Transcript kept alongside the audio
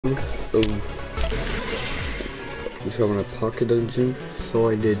So I'm in a pocket dungeon, so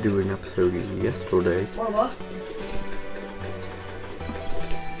I did do an episode yesterday. What?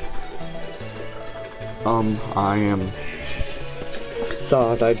 I am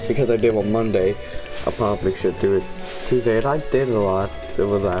thought because I did on Monday, I probably should do it Tuesday, and I did a lot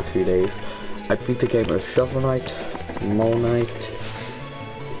over the last few days. I beat the game of Shovel Knight, Mole Knight,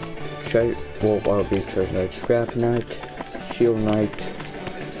 I'll beat Treasure Knight, Scrap Knight, Shield Knight,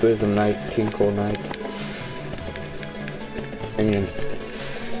 Wisdom Knight, Tinkle Knight, and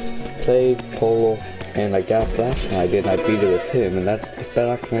played Polo, and I got Black Knight, and I beat it with him, and that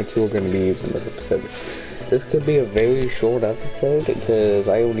Black Knight's who we're going to be using this episode. This could be a very short episode, because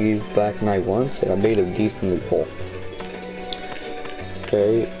I only used Black Knight once, and I made him decently full.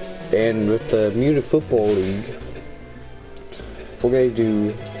 Okay, and with the Muted Football League, we're going to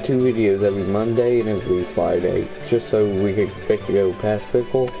do 2 videos every Monday and every Friday, just so we can go past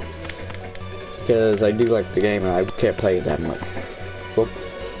quicker. Because I do like the game and I can't play it that much. Well,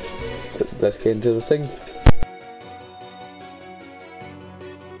 let's get into this thing.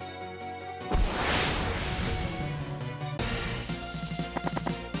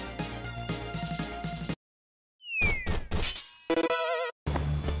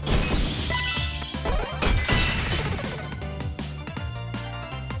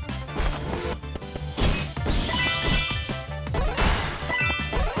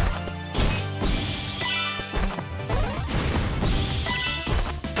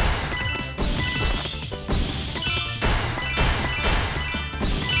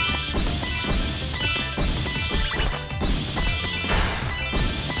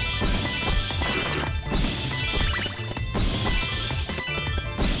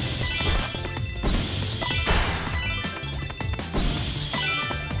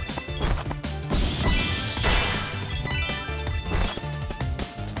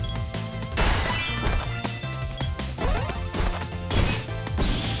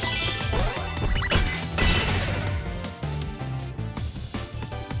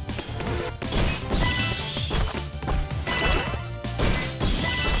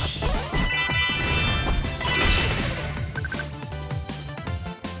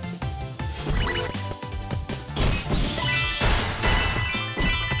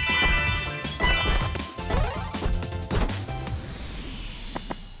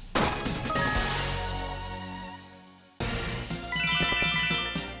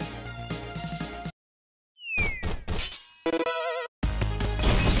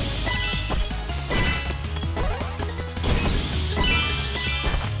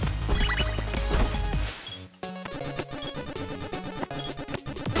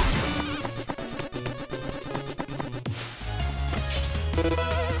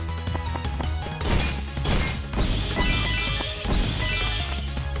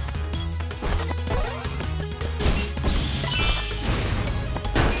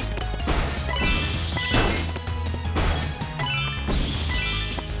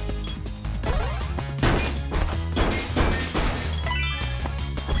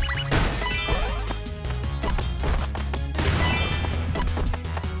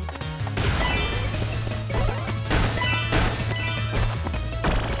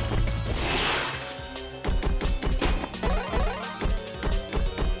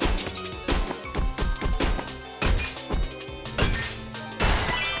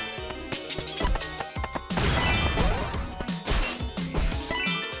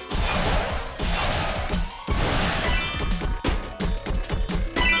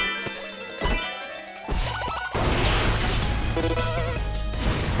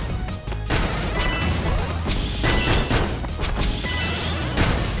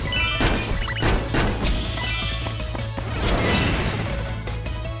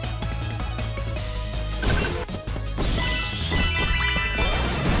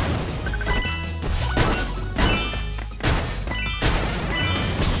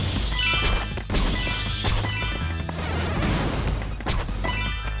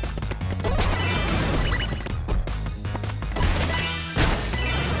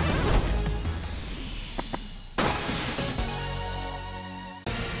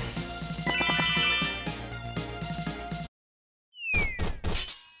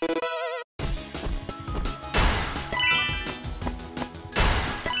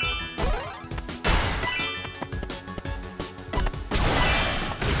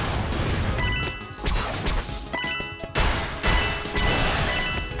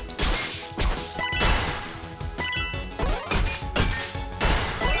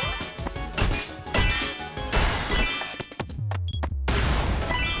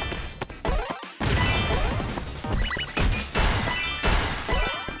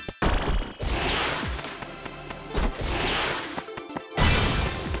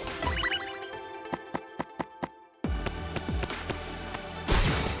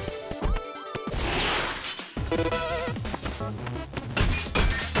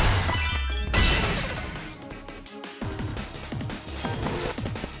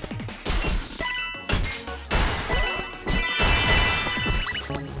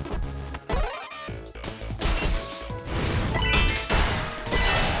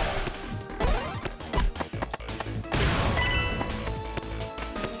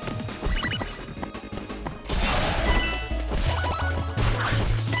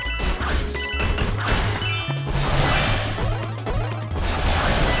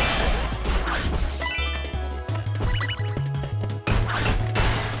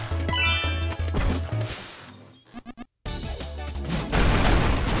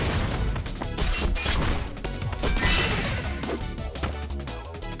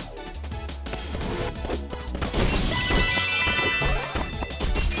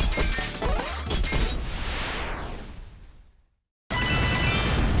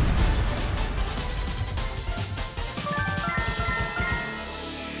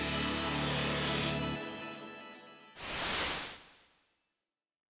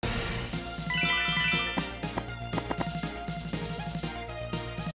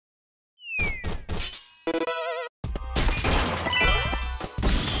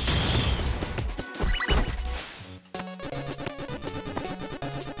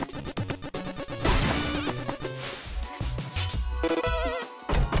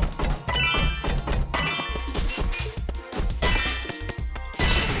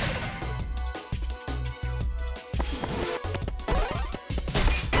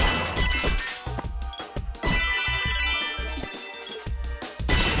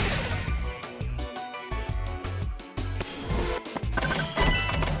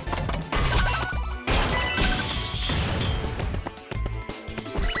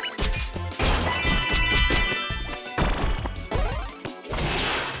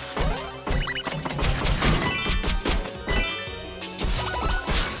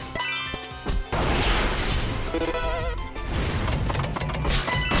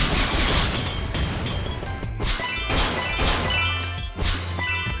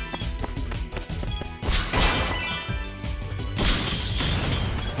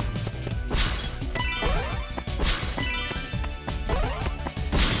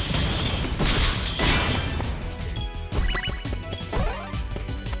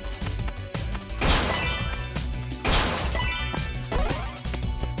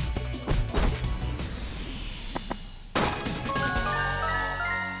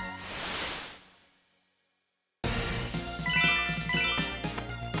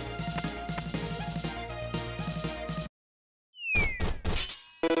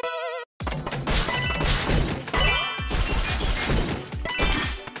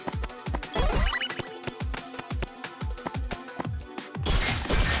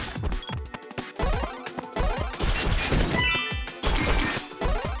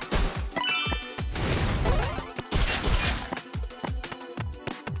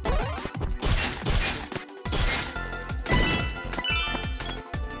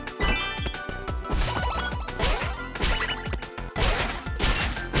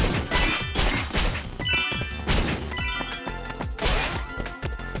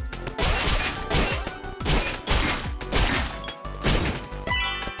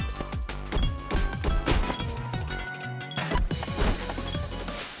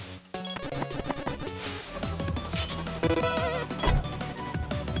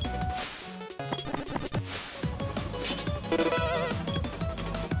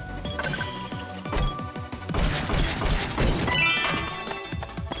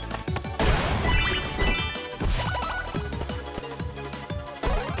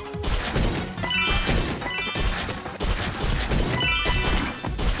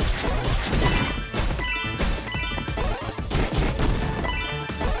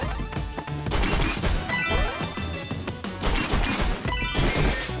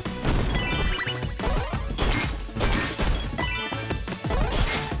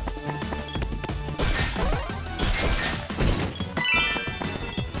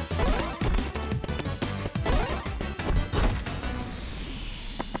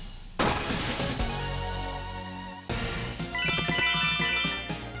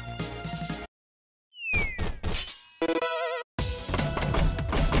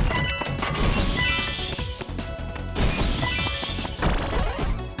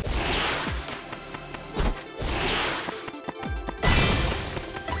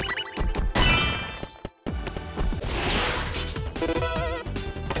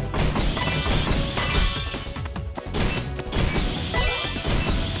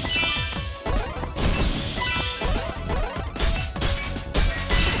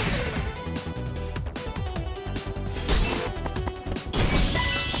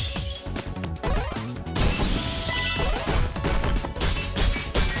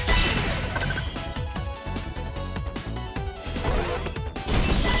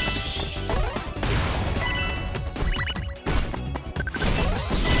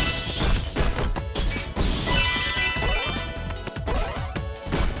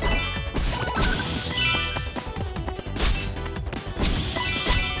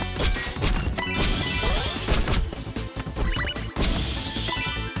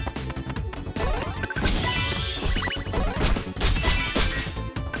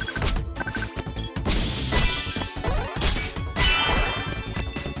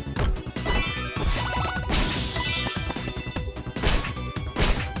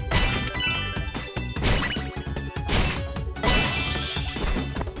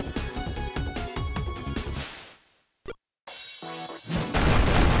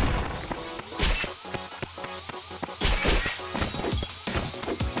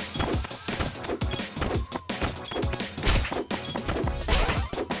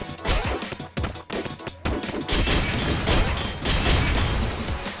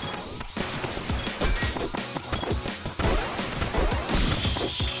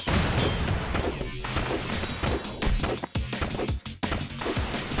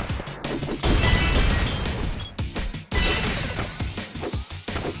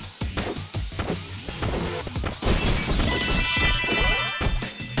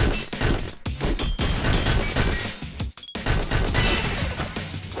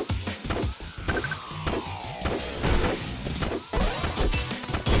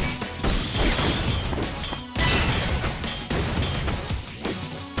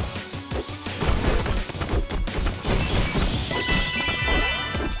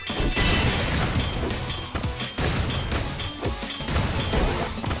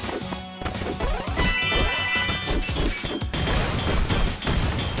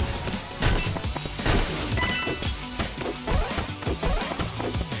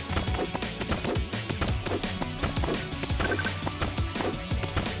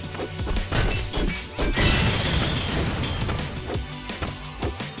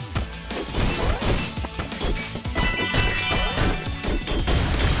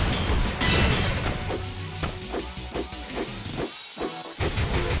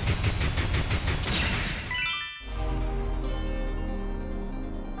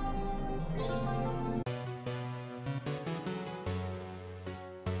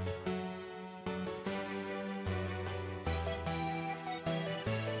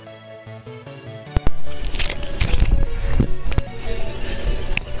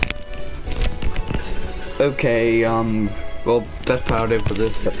 Okay, well, that's about it for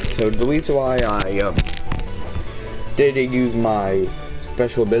this episode. The reason why I, didn't use my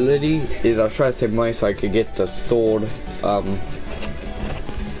special ability is I was trying to save money so I could get the sword,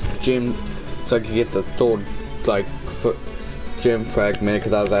 gem, so I could get the sword, like, gem fragment,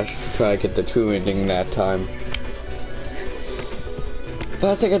 because I was actually trying to get the true ending that time.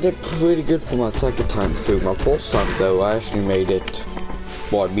 But I think I did pretty good for my second time through. My first time, though, I actually made it,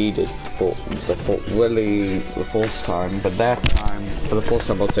 well, I beat it really the first time, but that time, for the first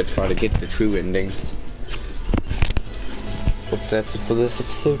time I was trying to get the true ending. Hope that's it for this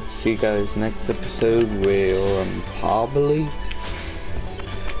episode. See you guys next episode where I'm probably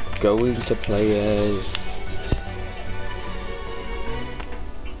going to play as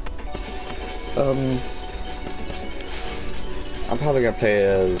I'm probably gonna play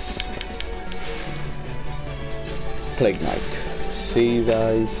as Plague Knight. See you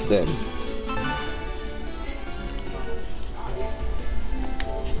guys then.